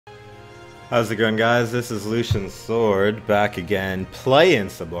How's it going, guys? This is Lucian's Sword back again, playing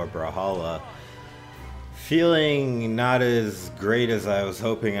some more Brawlhalla. Feeling not as great as I was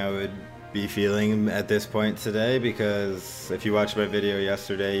hoping I would be feeling at this point today, because if you watched my video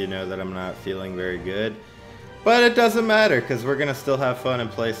yesterday, you know that I'm not feeling very good. But it doesn't matter, because we're gonna still have fun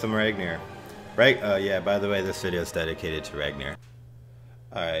and play some Ragnir. Right? Oh yeah, by the way, this video is dedicated to Ragnir.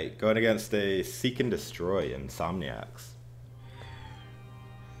 Alright, going against a Seek and Destroy Insomniacs.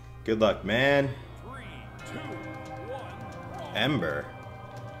 Good luck, man. 3, 2, 1. Ember.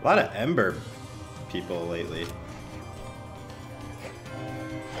 A lot of Ember people lately.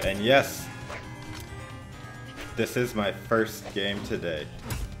 And yes, this is my first game today.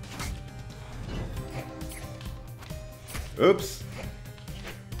 Oops.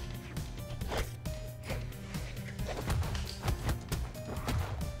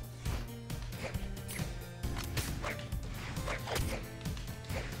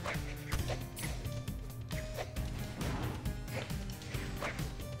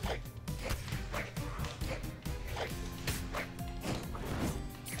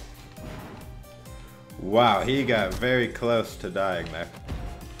 Wow, he got very close to dying there.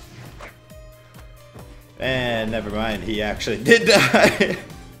 And never mind, he actually did die.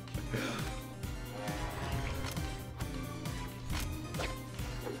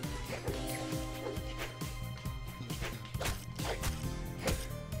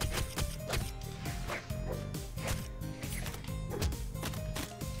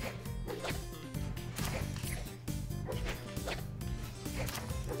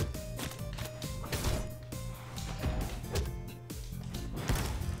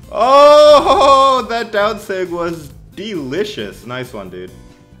 Oh, that down sig was delicious. Nice one, dude.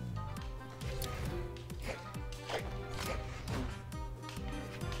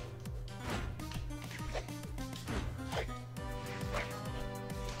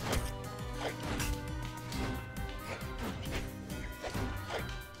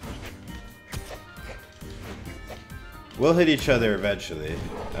 We'll hit each other eventually.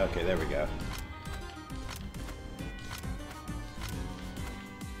 Okay, there we go.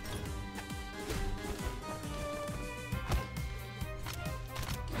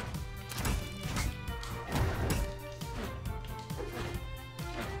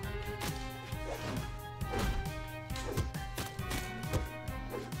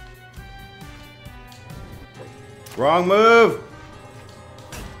 Wrong move!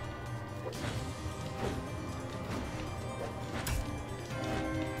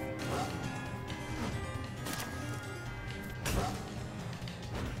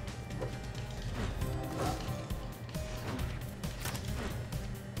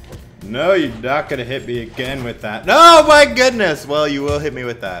 No, you're not gonna hit me again with that. No, my goodness! Well, you will hit me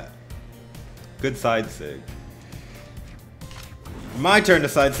with that. Good side sig. My turn to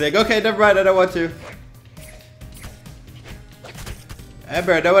side sig. Okay, never mind, I don't want to.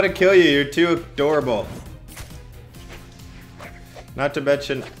 Ember, I don't want to kill you. You're too adorable. Not to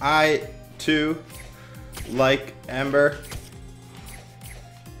mention, I, too, like Ember.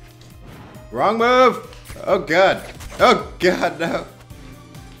 Wrong move! Oh, God. Oh, God, no.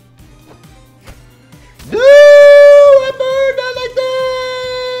 No! Ember, not like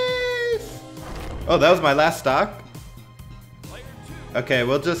this! Oh, that was my last stock? Okay,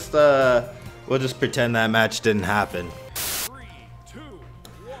 we'll just pretend that match didn't happen.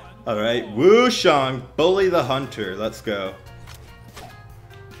 Alright, Wushang, Bully the Hunter, let's go.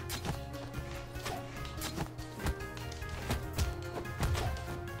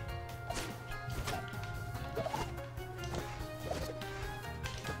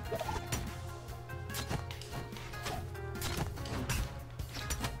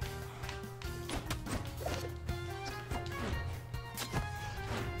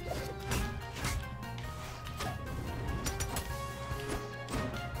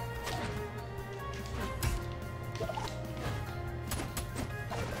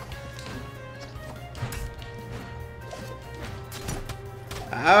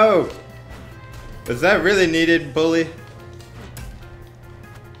 Ow! Was that really needed, Bully?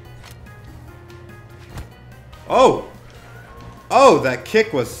 Oh! Oh, that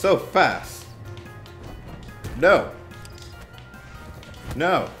kick was so fast. No.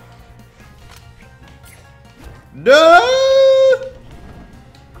 No. No!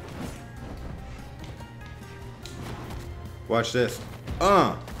 Watch this.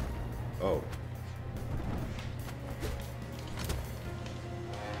 Oh.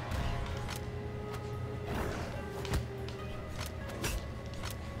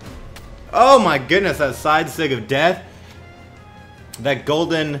 Oh my goodness, that side sig of death. That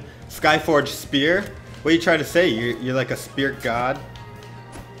golden Skyforged spear. What are you trying to say? You're like a spear god?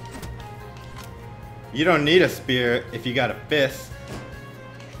 You don't need a spear if you got a fist.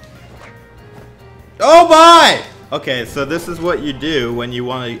 Oh my! Okay, so this is what you do when you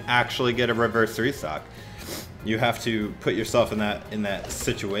want to actually get a reverse restock. You have to put yourself in that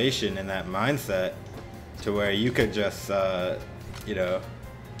situation, in that mindset, to where you could just, you know,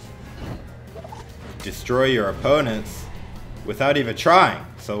 destroy your opponents without even trying.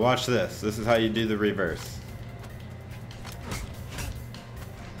 So watch this. This is how you do the reverse.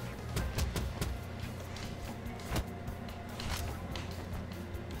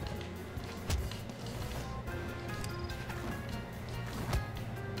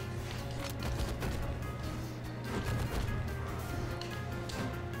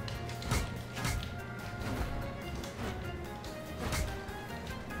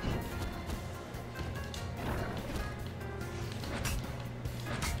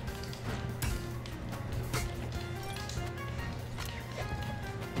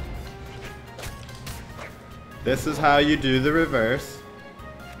 This is how you do the reverse.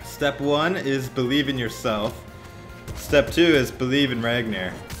 Step 1 is believe in yourself. Step 2 is believe in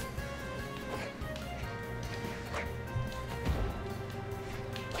Ragnir.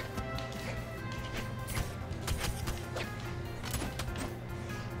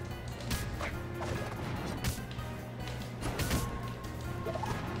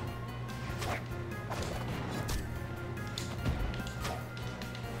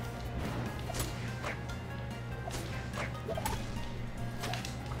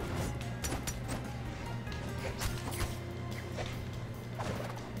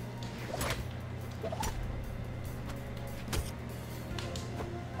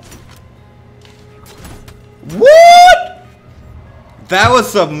 What? That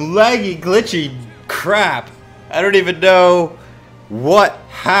was some laggy, glitchy crap. I don't even know what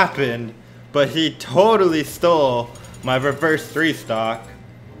happened, but he totally stole my reverse 3 stock,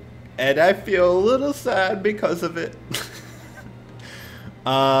 and I feel a little sad because of it.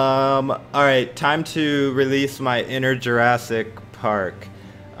 Alright, time to release my inner Jurassic Park.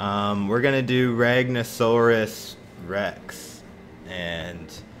 We're gonna do Ragnosaurus Rex, and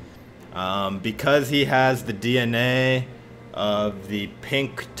because he has the DNA of the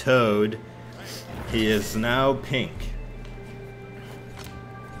pink toad, he is now pink.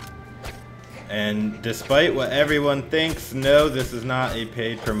 And despite what everyone thinks, no, this is not a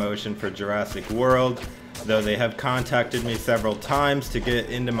paid promotion for Jurassic World, though they have contacted me several times to get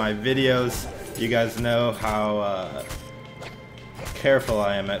into my videos. You guys know how careful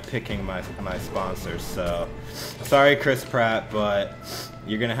I am at picking my sponsors, so sorry Chris Pratt, but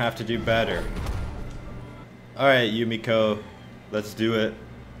you're gonna have to do better. Alright, Yumiko, let's do it.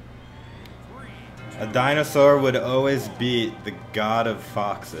 A dinosaur would always beat the god of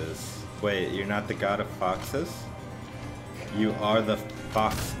foxes. Wait, you're not the god of foxes? You are the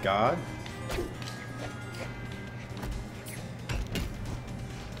fox god?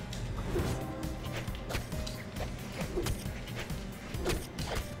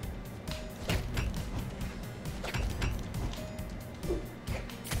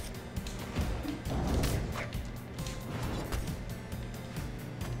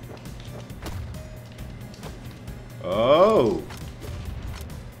 Oh!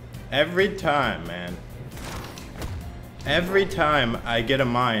 Every time, man. Every time I get a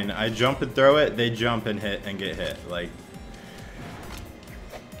mine, I jump and throw it, they jump and hit and get hit. Like,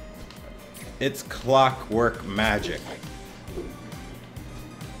 it's clockwork magic.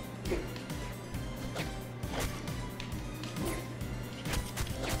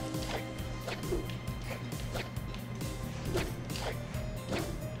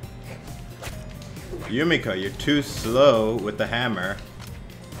 Yumiko, you're too slow with the hammer.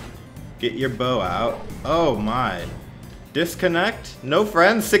 Get your bow out. Oh my. Disconnect? No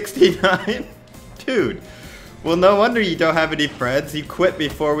friends? 69? Dude. Well, no wonder you don't have any friends. You quit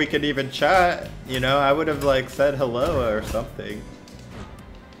before we could even chat. You know, I would have like said hello or something.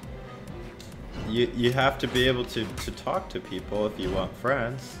 You have to be able to talk to people if you want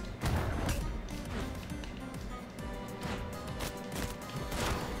friends.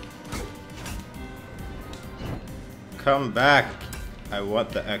 Come back. I want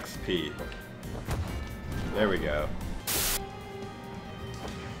the XP. There we go.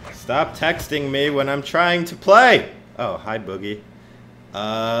 Stop texting me when I'm trying to play. Oh, hi Boogie.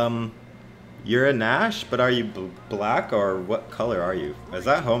 You're a Nash, but are you black or what color are you? Is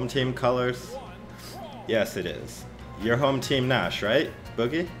that home team colors? Yes, it is. You're home team Nash, right,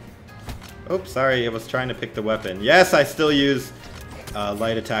 Boogie? Oops, sorry, I was trying to pick the weapon. Yes, I still use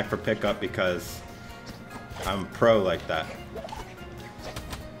light attack for pickup because I'm pro like that.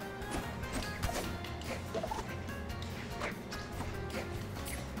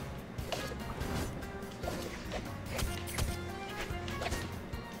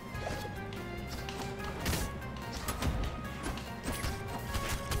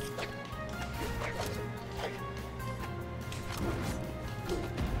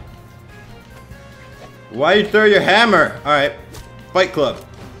 Why you throw your hammer? Alright. Fight Club.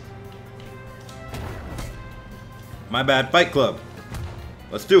 My bad, Fight Club.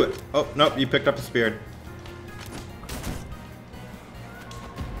 Let's do it. Oh, nope, you picked up a spear.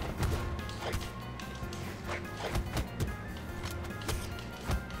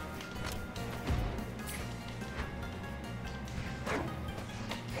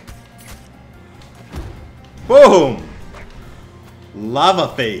 Boom!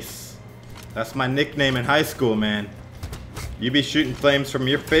 Lava Face. That's my nickname in high school, man. You be shooting flames from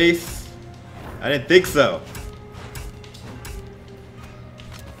your face? I didn't think so.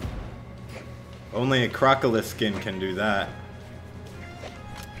 Only a crocodile skin can do that.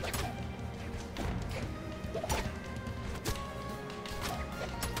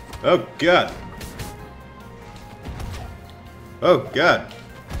 Oh god. Oh god.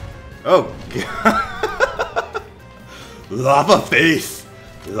 Oh god. Lava face.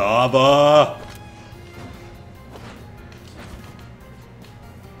 Lava.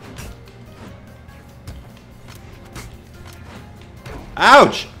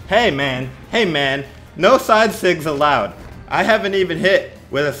 Ouch. Hey man. Hey man. No side sigs allowed. I haven't even hit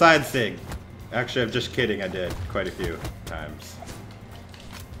with a side sig. Actually, I'm just kidding. I did quite a few times.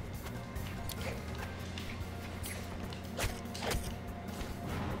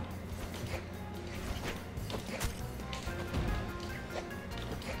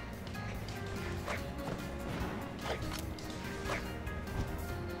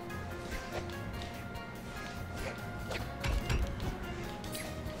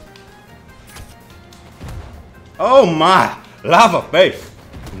 Oh my! Lava face!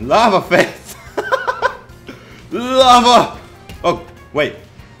 Lava face! Lava! Oh, wait.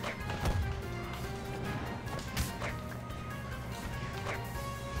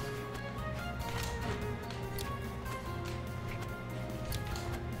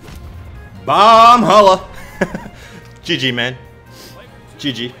 Brawlhalla! GG, man.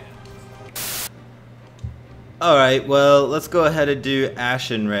 GG. Alright, well, let's go ahead and do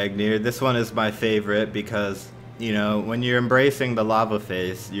Ashen Ragnir. This one is my favorite because, you know, when you're embracing the lava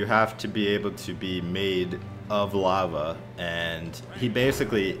face, you have to be able to be made of lava. And he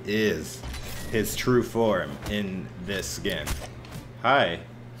basically is his true form in this skin. Hi.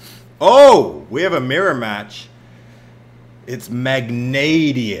 Oh! We have a mirror match. It's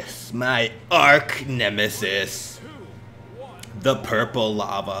Magnadius, my arch nemesis. The purple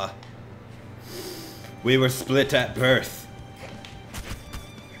lava. We were split at birth.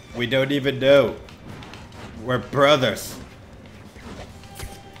 We don't even know. We're brothers.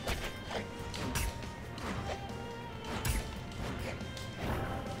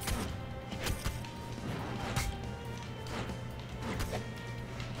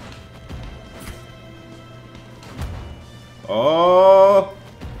 Oh!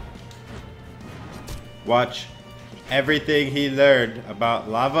 Watch everything he learned about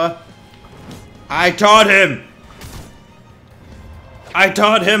lava. I taught him! I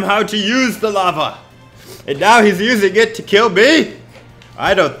taught him how to use the lava! And now he's using it to kill me?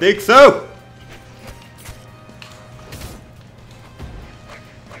 I don't think so!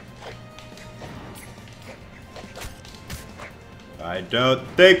 I don't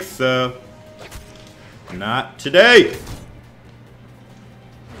think so. Not today!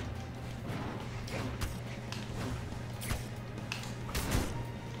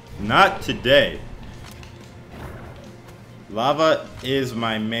 Not today. Lava is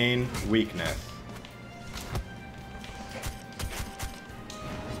my main weakness.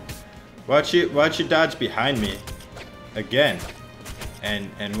 Watch you dodge behind me again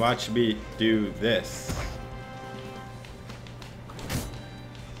and watch me do this.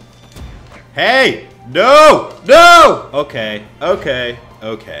 Hey! No! No! Okay, okay,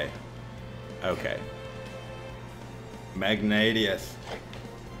 okay. Okay. Magnadius.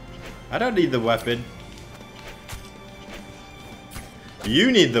 I don't need the weapon.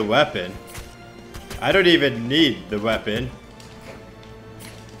 You need the weapon. I don't even need the weapon.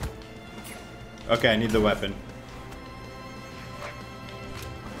 Okay, I need the weapon.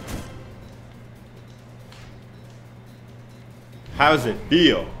 How's it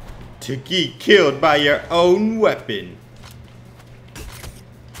feel to get killed by your own weapon?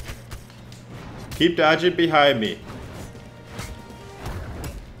 Keep dodging behind me.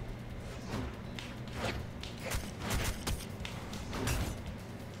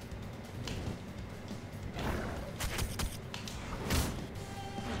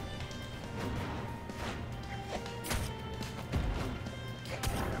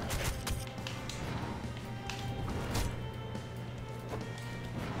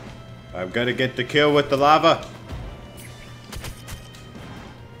 I've got to get the kill with the lava.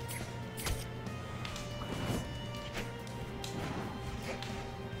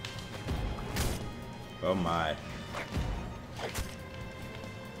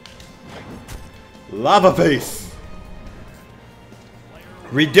 Lava face.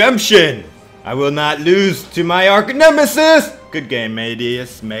 Redemption. I will not lose to my arch nemesis. Good game,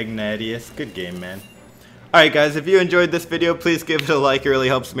 Magnetius. Good game, man. Alright guys, if you enjoyed this video, please give it a like. It really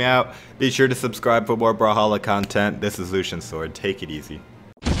helps me out. Be sure to subscribe for more Brawlhalla content. This is Lucian Sword. Take it easy.